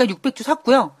빠졌으니까 600주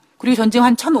샀고요. 그리고 전 지금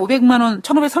한 1,500만 원,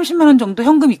 1,530만 원 정도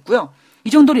현금 있고요. 이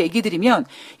정도로 얘기 드리면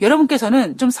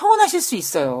여러분께서는 좀 서운하실 수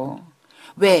있어요.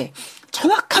 왜?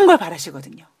 정확한 걸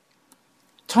바라시거든요.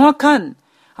 정확한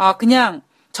그냥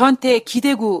저한테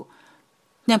기대고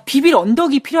그냥 비빌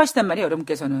언덕이 필요하시단 말이에요.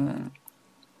 여러분께서는.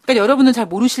 그러니까 여러분은 잘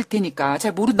모르실 테니까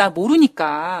나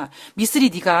모르니까 미쓰리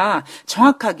네가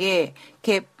정확하게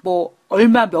이렇게 뭐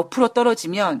얼마 몇 프로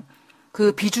떨어지면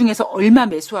그 비중에서 얼마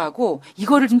매수하고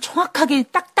이거를 좀 정확하게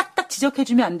딱딱딱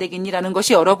지적해주면 안 되겠니라는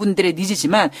것이 여러분들의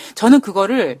니즈지만 저는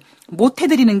그거를 못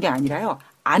해드리는 게 아니라요.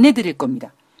 안 해드릴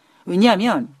겁니다.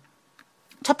 왜냐하면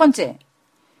첫 번째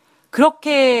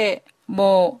그렇게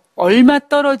뭐 얼마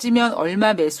떨어지면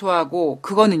얼마 매수하고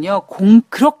그거는요.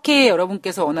 그렇게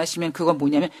여러분께서 원하시면 그건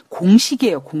뭐냐면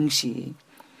공식이에요. 공식.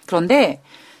 그런데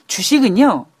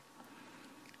주식은요.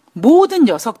 모든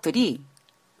녀석들이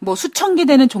뭐 수천 개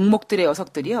되는 종목들의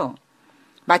녀석들이요.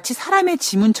 마치 사람의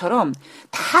지문처럼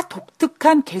다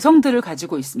독특한 개성들을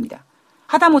가지고 있습니다.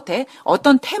 하다못해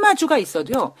어떤 테마주가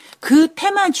있어도요. 그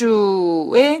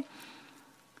테마주의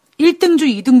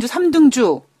 1등주, 2등주,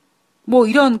 3등주 뭐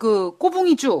이런 그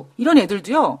꼬붕이주 이런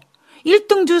애들도요.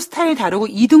 1등주 스타일 다르고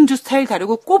 2등주 스타일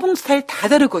다르고 꼬붕 스타일 다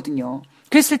다르거든요.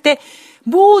 그랬을 때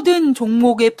모든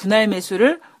종목의 분할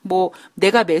매수를 뭐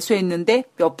내가 매수했는데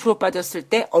몇 프로 빠졌을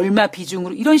때 얼마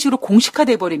비중으로 이런 식으로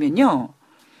공식화돼 버리면요.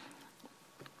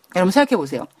 여러분 생각해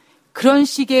보세요. 그런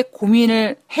식의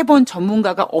고민을 해본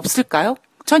전문가가 없을까요?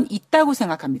 전 있다고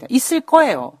생각합니다. 있을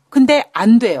거예요. 근데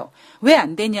안 돼요. 왜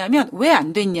안 됐냐면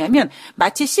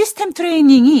마치 시스템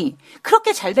트레이닝이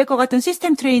그렇게 잘 될 것 같은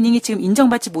시스템 트레이닝이 지금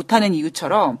인정받지 못하는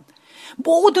이유처럼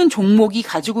모든 종목이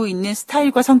가지고 있는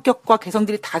스타일과 성격과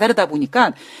개성들이 다 다르다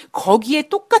보니까 거기에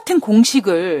똑같은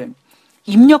공식을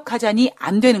입력하자니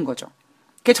안 되는 거죠.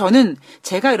 그래서 저는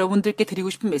제가 여러분들께 드리고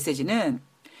싶은 메시지는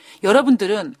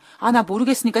여러분들은 나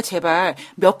모르겠으니까 제발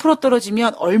몇 프로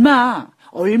떨어지면 얼마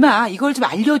이걸 좀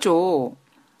알려줘.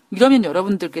 이러면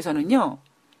여러분들께서는요.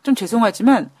 좀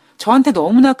죄송하지만 저한테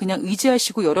너무나 그냥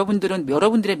의지하시고 여러분들은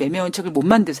여러분들의 매매원칙을 못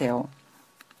만드세요.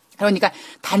 그러니까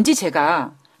단지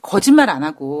제가 거짓말 안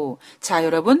하고 자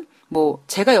여러분 뭐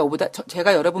제가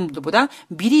여러분들보다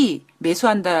미리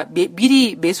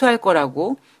매수할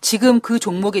거라고 지금 그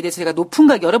종목에 대해서 제가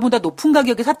여러분보다 높은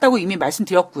가격에 샀다고 이미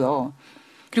말씀드렸고요.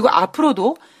 그리고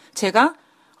앞으로도 제가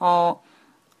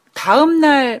다음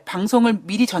날 방송을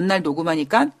미리 전날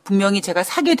녹음하니까 분명히 제가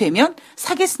사게 되면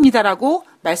사겠습니다라고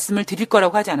말씀을 드릴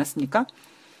거라고 하지 않았습니까?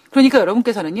 그러니까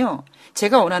여러분께서는요.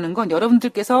 제가 원하는 건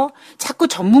여러분들께서 자꾸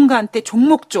전문가한테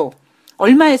종목 줘.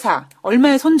 얼마에 사,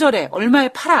 얼마에 손절해, 얼마에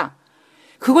팔아.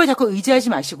 그거에 자꾸 의지하지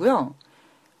마시고요.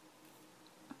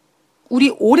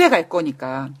 우리 오래 갈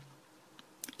거니까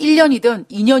 1년이든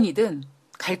 2년이든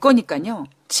갈 거니까요.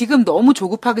 지금 너무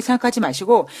조급하게 생각하지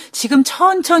마시고 지금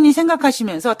천천히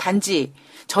생각하시면서 단지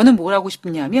저는 뭘 하고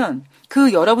싶냐면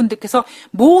그 여러분들께서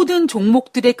모든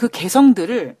종목들의 그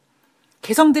개성들에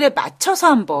맞춰서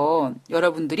한번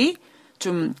여러분들이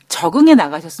좀 적응해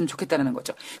나가셨으면 좋겠다는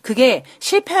거죠. 그게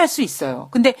실패할 수 있어요.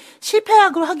 근데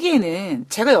실패하고 하기에는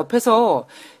제가 옆에서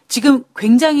지금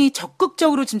굉장히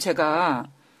적극적으로 지금 제가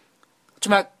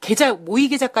정말 모의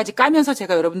계좌까지 까면서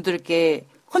제가 여러분들께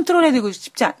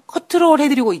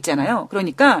컨트롤해드리고 있잖아요.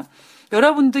 그러니까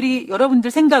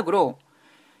여러분들 생각으로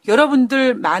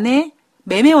여러분들만의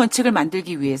매매 원칙을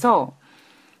만들기 위해서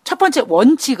첫 번째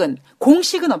원칙은,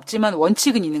 공식은 없지만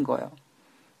원칙은 있는 거예요.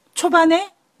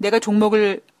 초반에 내가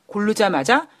종목을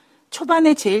고르자마자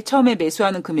초반에 제일 처음에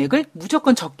매수하는 금액을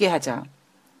무조건 적게 하자.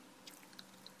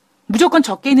 무조건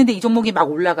적게 했는데 이 종목이 막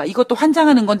올라가. 이것도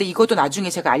환장하는 건데 이것도 나중에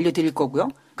제가 알려드릴 거고요.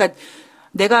 그러니까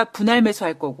내가 분할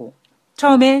매수할 거고.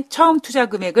 처음 투자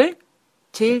금액이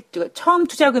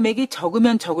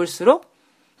적으면 적을수록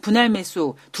분할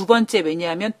매수 두 번째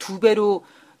왜냐하면 2배로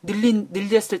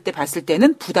늘렸을 때 봤을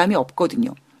때는 부담이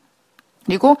없거든요.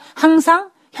 그리고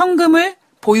항상 현금을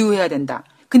보유해야 된다.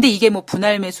 근데 이게 뭐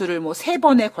분할 매수를 뭐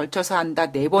 3번에 걸쳐서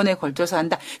한다, 4번에 걸쳐서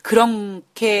한다.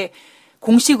 그렇게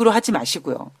공식으로 하지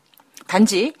마시고요.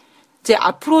 단지 이제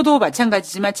앞으로도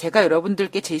마찬가지지만 제가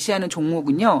여러분들께 제시하는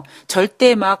종목은요.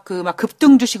 절대 막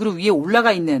급등 주식으로 위에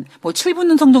올라가 있는 뭐 7분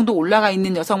능성 정도 올라가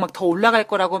있는 녀석 막 더 올라갈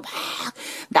거라고 막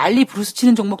난리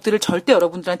부르스치는 종목들을 절대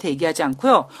여러분들한테 얘기하지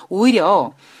않고요.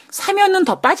 오히려 사면은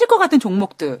더 빠질 것 같은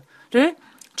종목들을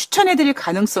추천해 드릴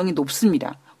가능성이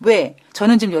높습니다. 왜?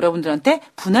 저는 지금 여러분들한테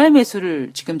분할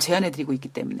매수를 지금 제안해 드리고 있기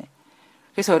때문에.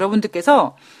 그래서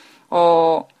여러분들께서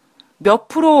몇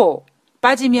프로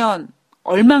빠지면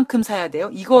얼만큼 사야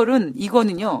돼요?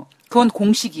 이거는요. 그건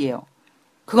공식이에요.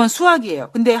 그건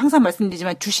수학이에요. 근데 항상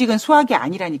말씀드리지만 주식은 수학이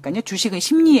아니라니까요. 주식은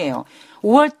심리예요.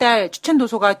 5월달 추천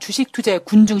도서가 주식 투자의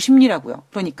군중 심리라고요.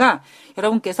 그러니까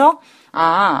여러분께서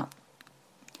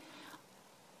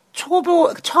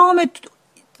처음에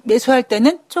매수할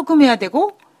때는 조금 해야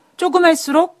되고 조금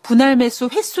할수록 분할 매수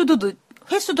횟수도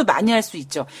많이 할 수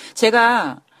있죠.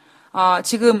 제가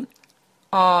지금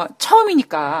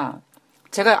처음이니까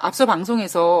제가 앞서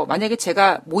방송에서 만약에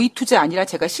제가 모의 투자 아니라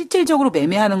제가 실질적으로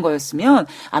매매하는 거였으면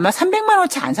아마 300만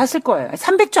원치 안 샀을 거예요.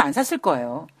 300주 안 샀을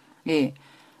거예요. 예.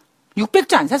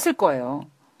 600주 안 샀을 거예요.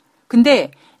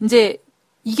 근데 이제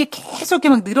이게 계속 이렇게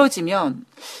막 늘어지면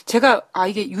제가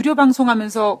이게 유료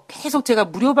방송하면서 계속 제가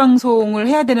무료 방송을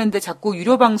해야 되는데 자꾸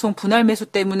유료 방송 분할 매수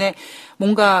때문에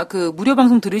뭔가 그 무료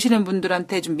방송 들으시는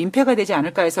분들한테 좀 민폐가 되지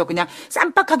않을까 해서 그냥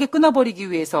쌈박하게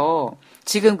끊어버리기 위해서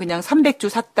지금 그냥 300주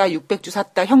샀다, 600주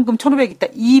샀다, 현금 1,500 있다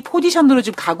이 포지션으로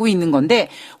지금 가고 있는 건데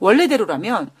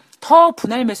원래대로라면 더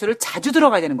분할 매수를 자주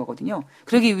들어가야 되는 거거든요.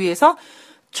 그러기 위해서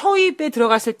초입에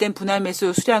들어갔을 땐 분할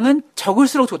매수 수량은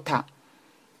적을수록 좋다.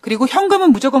 그리고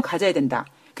현금은 무조건 가져야 된다.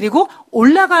 그리고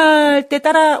올라갈 땐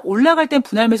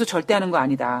분할 매수 절대 하는 거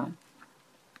아니다.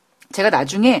 제가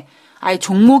나중에 아예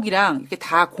종목이랑 이렇게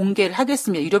다 공개를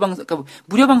하겠습니다. 그러니까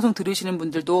무료 방송 들으시는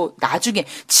분들도 나중에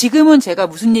지금은 제가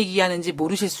무슨 얘기하는지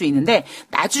모르실 수 있는데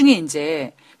나중에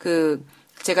이제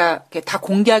제가 이렇게 다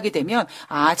공개하게 되면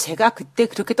제가 그때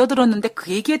그렇게 떠들었는데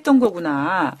그 얘기했던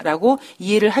거구나라고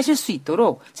이해를 하실 수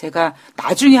있도록 제가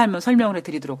나중에 한번 설명을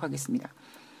해드리도록 하겠습니다.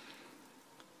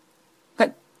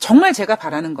 정말 제가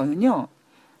바라는 거는요,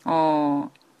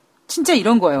 진짜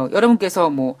이런 거예요.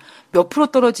 여러분께서 뭐, 몇 프로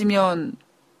떨어지면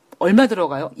얼마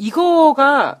들어가요?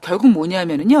 이거가 결국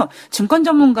뭐냐면은요, 증권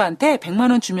전문가한테 100만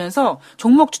원 주면서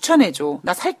종목 추천해줘.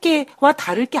 나 살게와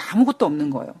다를 게 아무것도 없는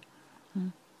거예요.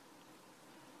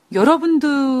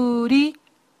 여러분들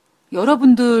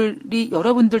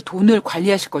돈을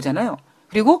관리하실 거잖아요.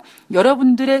 그리고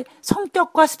여러분들의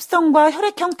성격과 습성과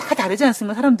혈액형 다 다르지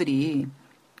않습니까, 사람들이.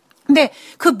 근데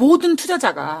그 모든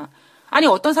투자자가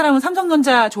어떤 사람은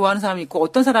삼성전자 좋아하는 사람이 있고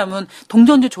어떤 사람은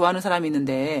동전주 좋아하는 사람이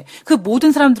있는데 그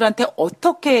모든 사람들한테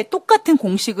어떻게 똑같은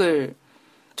공식을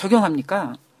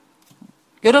적용합니까?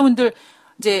 여러분들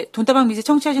이제 돈다방미스리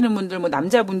청취하시는 분들 뭐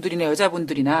남자분들이나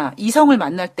여자분들이나 이성을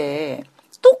만날 때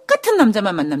똑같은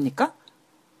남자만 만납니까?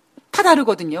 다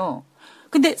다르거든요.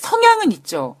 근데 성향은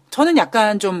있죠. 저는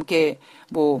약간 좀 이렇게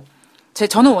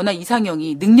저는 워낙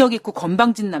이상형이 능력 있고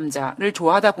건방진 남자를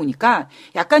좋아하다 보니까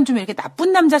약간 좀 이렇게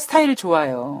나쁜 남자 스타일을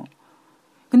좋아해요.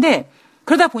 근데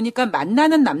그러다 보니까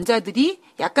만나는 남자들이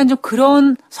약간 좀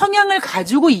그런 성향을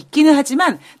가지고 있기는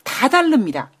하지만 다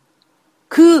다릅니다.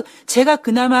 제가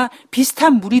그나마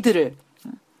비슷한 무리들을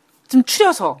좀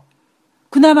추려서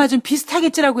그나마 좀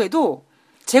비슷하겠지라고 해도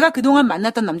제가 그동안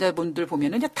만났던 남자분들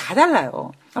보면은 다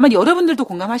달라요. 아마 여러분들도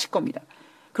공감하실 겁니다.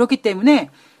 그렇기 때문에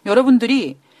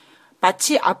여러분들이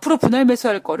마치 앞으로 분할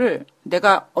매수할 거를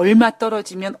내가 얼마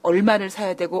떨어지면 얼마를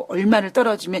사야 되고 얼마를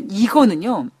떨어지면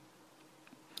이거는요.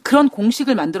 그런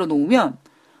공식을 만들어 놓으면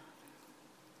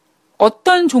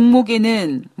어떤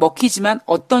종목에는 먹히지만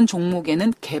어떤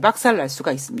종목에는 개박살 날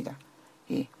수가 있습니다.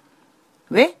 예.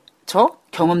 왜? 저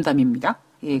경험담입니다.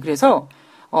 예. 그래서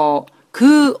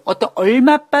그 어떤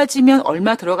얼마 빠지면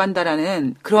얼마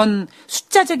들어간다라는 그런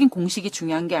숫자적인 공식이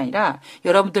중요한 게 아니라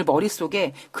여러분들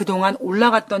머릿속에 그동안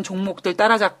올라갔던 종목들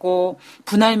따라잡고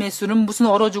분할 매수는 무슨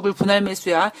얼어 죽을 분할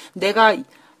매수야. 내가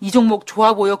이 종목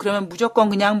좋아 보여. 그러면 무조건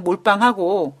그냥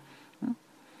몰빵하고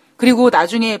그리고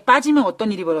나중에 빠지면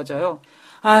어떤 일이 벌어져요.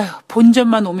 아휴,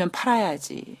 본전만 오면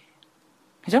팔아야지.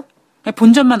 그죠?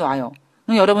 본전만 와요.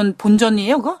 여러분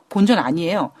본전이에요 그거? 본전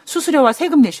아니에요. 수수료와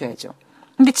세금 내셔야죠.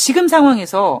 근데 지금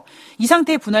상황에서 이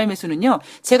상태의 분할 매수는요,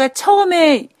 제가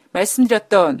처음에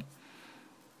말씀드렸던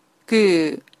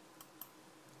그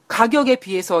가격에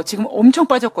비해서 지금 엄청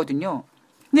빠졌거든요.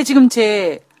 근데 지금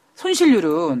제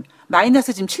손실률은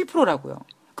마이너스 지금 7%라고요.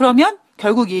 그러면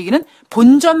결국 이 얘기는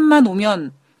본전만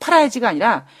오면 팔아야지가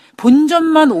아니라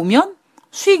본전만 오면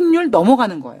수익률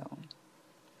넘어가는 거예요.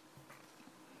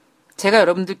 제가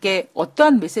여러분들께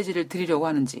어떠한 메시지를 드리려고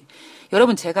하는지.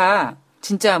 여러분 제가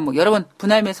진짜 여러분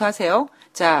분할 매수 하세요.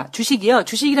 자, 주식이요.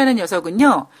 주식이라는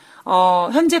녀석은요.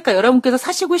 현재가 여러분께서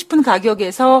사시고 싶은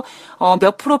가격에서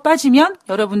몇 프로 빠지면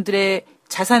여러분들의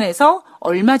자산에서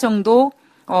얼마 정도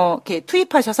이렇게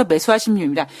투입하셔서 매수하시면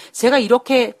됩니다. 제가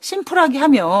이렇게 심플하게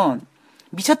하면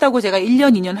미쳤다고 제가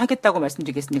 1년, 2년 하겠다고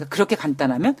말씀드리겠습니까? 그렇게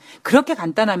간단하면? 그렇게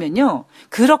간단하면요.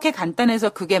 그렇게 간단해서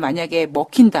그게 만약에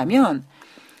먹힌다면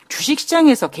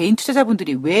주식시장에서 개인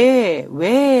투자자분들이 왜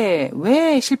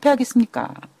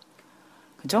실패하겠습니까?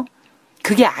 그죠?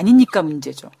 그게 아니니까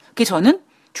문제죠. 그게 저는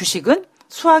주식은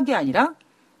수학이 아니라,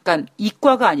 그러니까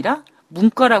이과가 아니라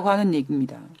문과라고 하는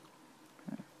얘기입니다.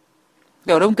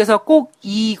 여러분께서 꼭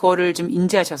이거를 좀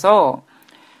인지하셔서,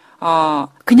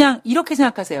 그냥 이렇게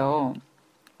생각하세요.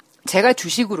 제가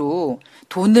주식으로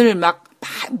돈을 막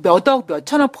몇억,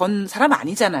 몇천억 번 사람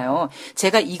아니잖아요.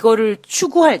 제가 이거를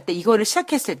추구할 때, 이거를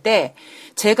시작했을 때,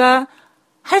 제가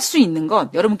할 수 있는 건,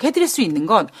 여러분께 해드릴 수 있는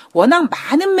건, 워낙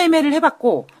많은 매매를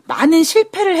해봤고, 많은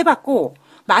실패를 해봤고,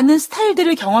 많은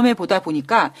스타일들을 경험해 보다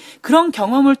보니까, 그런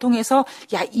경험을 통해서,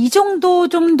 야, 이 정도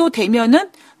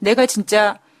되면은 내가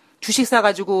진짜 주식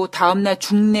사가지고 다음날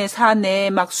죽네 사네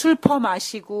막 술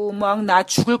퍼마시고 막 나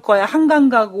죽을 거야 한강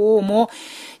가고 뭐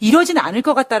이러진 않을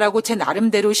것 같다라고 제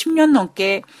나름대로 10년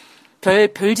넘게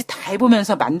별짓 다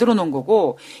해보면서 만들어 놓은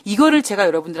거고 이거를 제가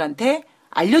여러분들한테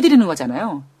알려드리는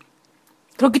거잖아요.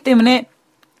 그렇기 때문에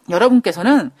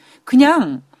여러분께서는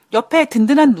그냥 옆에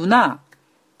든든한 누나,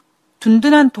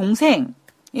 든든한 동생,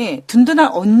 예,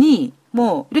 든든한 언니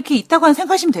뭐 이렇게 있다고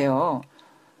생각하시면 돼요.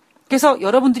 그래서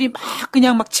여러분들이 막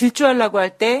그냥 막 질주하려고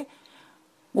할 때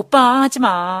오빠 하지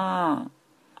마.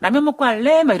 라면 먹고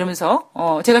할래? 막 이러면서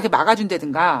제가 이렇게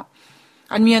막아준다든가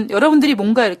아니면 여러분들이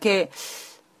뭔가 이렇게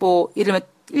뭐 예를 들면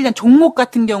일단 종목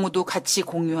같은 경우도 같이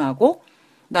공유하고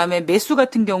그다음에 매수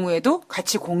같은 경우에도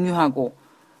같이 공유하고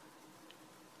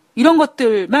이런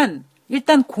것들만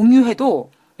일단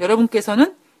공유해도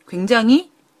여러분께서는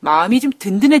굉장히 마음이 좀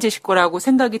든든해지실 거라고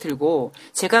생각이 들고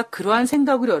제가 그러한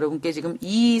생각으로 여러분께 지금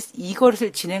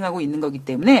이것을 진행하고 있는 거기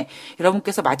때문에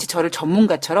여러분께서 마치 저를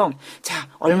전문가처럼 자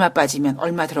얼마 빠지면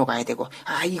얼마 들어가야 되고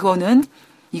아 이거는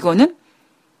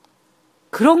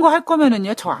그런 거 할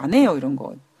거면은요 저 안 해요 이런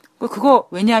거 그거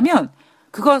왜냐하면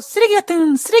그거 쓰레기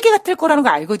같을 거라는 거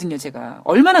알거든요 제가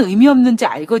얼마나 의미 없는지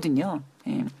알거든요.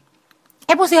 예.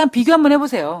 해보세요. 비교 한번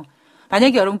해보세요.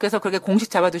 만약에 여러분께서 그렇게 공식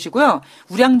잡아두시고요.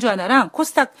 우량주 하나랑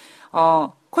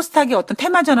코스닥의 어떤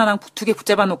테마전 하나랑 2개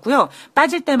붙잡아 놓고요.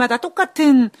 빠질 때마다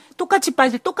똑같은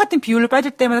비율로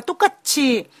빠질 때마다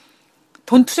똑같이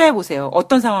돈 투자해 보세요.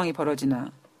 어떤 상황이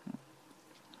벌어지나.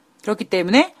 그렇기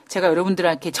때문에 제가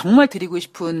여러분들한테 정말 드리고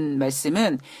싶은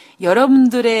말씀은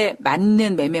여러분들의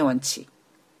맞는 매매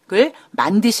원칙을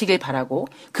만드시길 바라고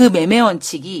그 매매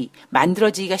원칙이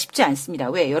만들어지기가 쉽지 않습니다.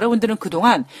 왜? 여러분들은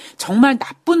그동안 정말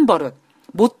나쁜 버릇,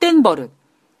 못된 버릇,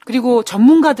 그리고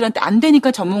전문가들한테 안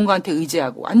되니까 전문가한테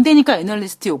의지하고 안 되니까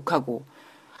애널리스트 욕하고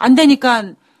안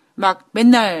되니까 막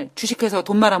맨날 주식해서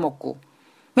돈 말아먹고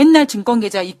맨날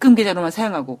증권계좌, 입금계좌로만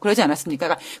사용하고 그러지 않았습니까?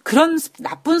 그러니까 그런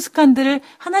나쁜 습관들을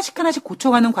하나씩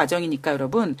고쳐가는 과정이니까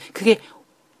여러분 그게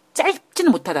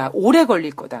짧지는 못하다. 오래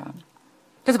걸릴 거다.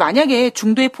 그래서 만약에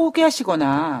중도에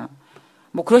포기하시거나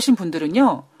뭐 그러신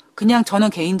분들은요. 그냥 저는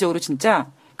개인적으로 진짜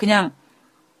그냥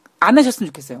안 하셨으면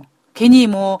좋겠어요. 괜히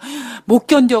뭐 못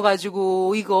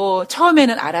견뎌가지고 이거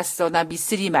처음에는 알았어. 나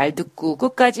미쓰리 말 듣고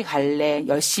끝까지 갈래.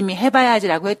 열심히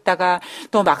해봐야지라고 했다가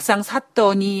또 막상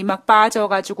샀더니 막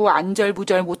빠져가지고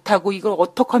안절부절 못하고 이걸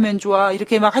어떻게 하면 좋아.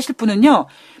 이렇게 막 하실 분은요.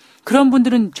 그런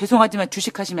분들은 죄송하지만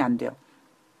주식하시면 안 돼요.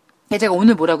 제가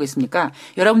오늘 뭐라고 했습니까?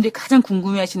 여러분들이 가장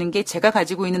궁금해하시는 게 제가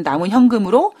가지고 있는 남은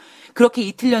현금으로 그렇게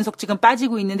이틀 연속 지금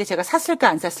빠지고 있는데 제가 샀을까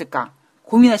안 샀을까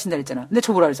고민하신다 그랬잖아. 근데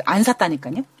저 뭐라 그랬어요? 안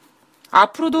샀다니까요.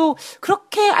 앞으로도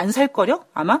그렇게 안 살 거려?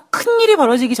 아마 큰일이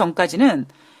벌어지기 전까지는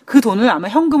그 돈을 아마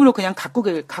현금으로 그냥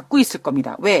갖고 있을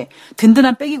겁니다. 왜?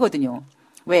 든든한 백이거든요.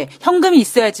 왜? 현금이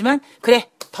있어야지만 그래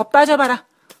더 빠져봐라.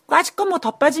 빠질 건 뭐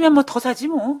더 빠지면 뭐 더 사지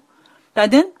뭐.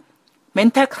 라는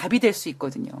멘탈 갑이 될 수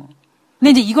있거든요.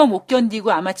 근데 이제 이거 못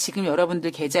견디고 아마 지금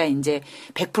여러분들 계좌에 이제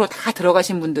 100% 다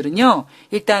들어가신 분들은요.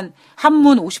 일단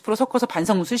한문 50% 섞어서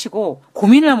반성문 쓰시고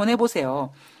고민을 한번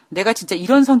해보세요. 내가 진짜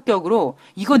이런 성격으로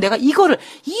내가 이거를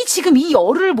지금 이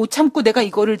열을 못 참고 내가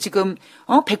이거를 지금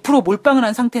 100% 몰빵을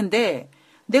한 상태인데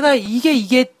내가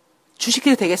이게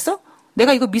주식해도 되겠어?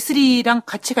 내가 이거 미쓰리랑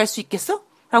같이 갈 수 있겠어?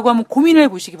 라고 한번 고민을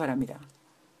해보시기 바랍니다.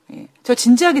 예, 저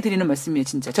진지하게 드리는 말씀이에요,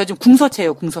 진짜. 저 지금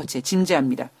궁서체예요, 궁서체.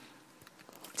 진지합니다.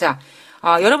 자,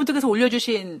 여러분들께서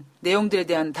올려주신 내용들에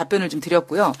대한 답변을 좀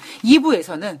드렸고요.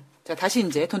 2부에서는 자 다시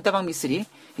이제 돈다방미스리,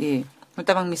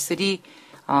 돈다방미스리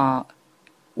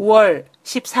 5월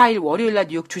 14일 월요일 날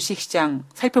뉴욕 주식시장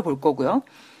살펴볼 거고요.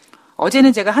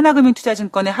 어제는 제가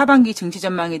하나금융투자증권의 하반기 증시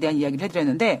전망에 대한 이야기를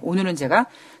해드렸는데 오늘은 제가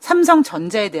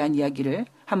삼성전자에 대한 이야기를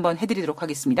한번 해드리도록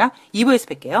하겠습니다. 2부에서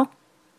뵐게요.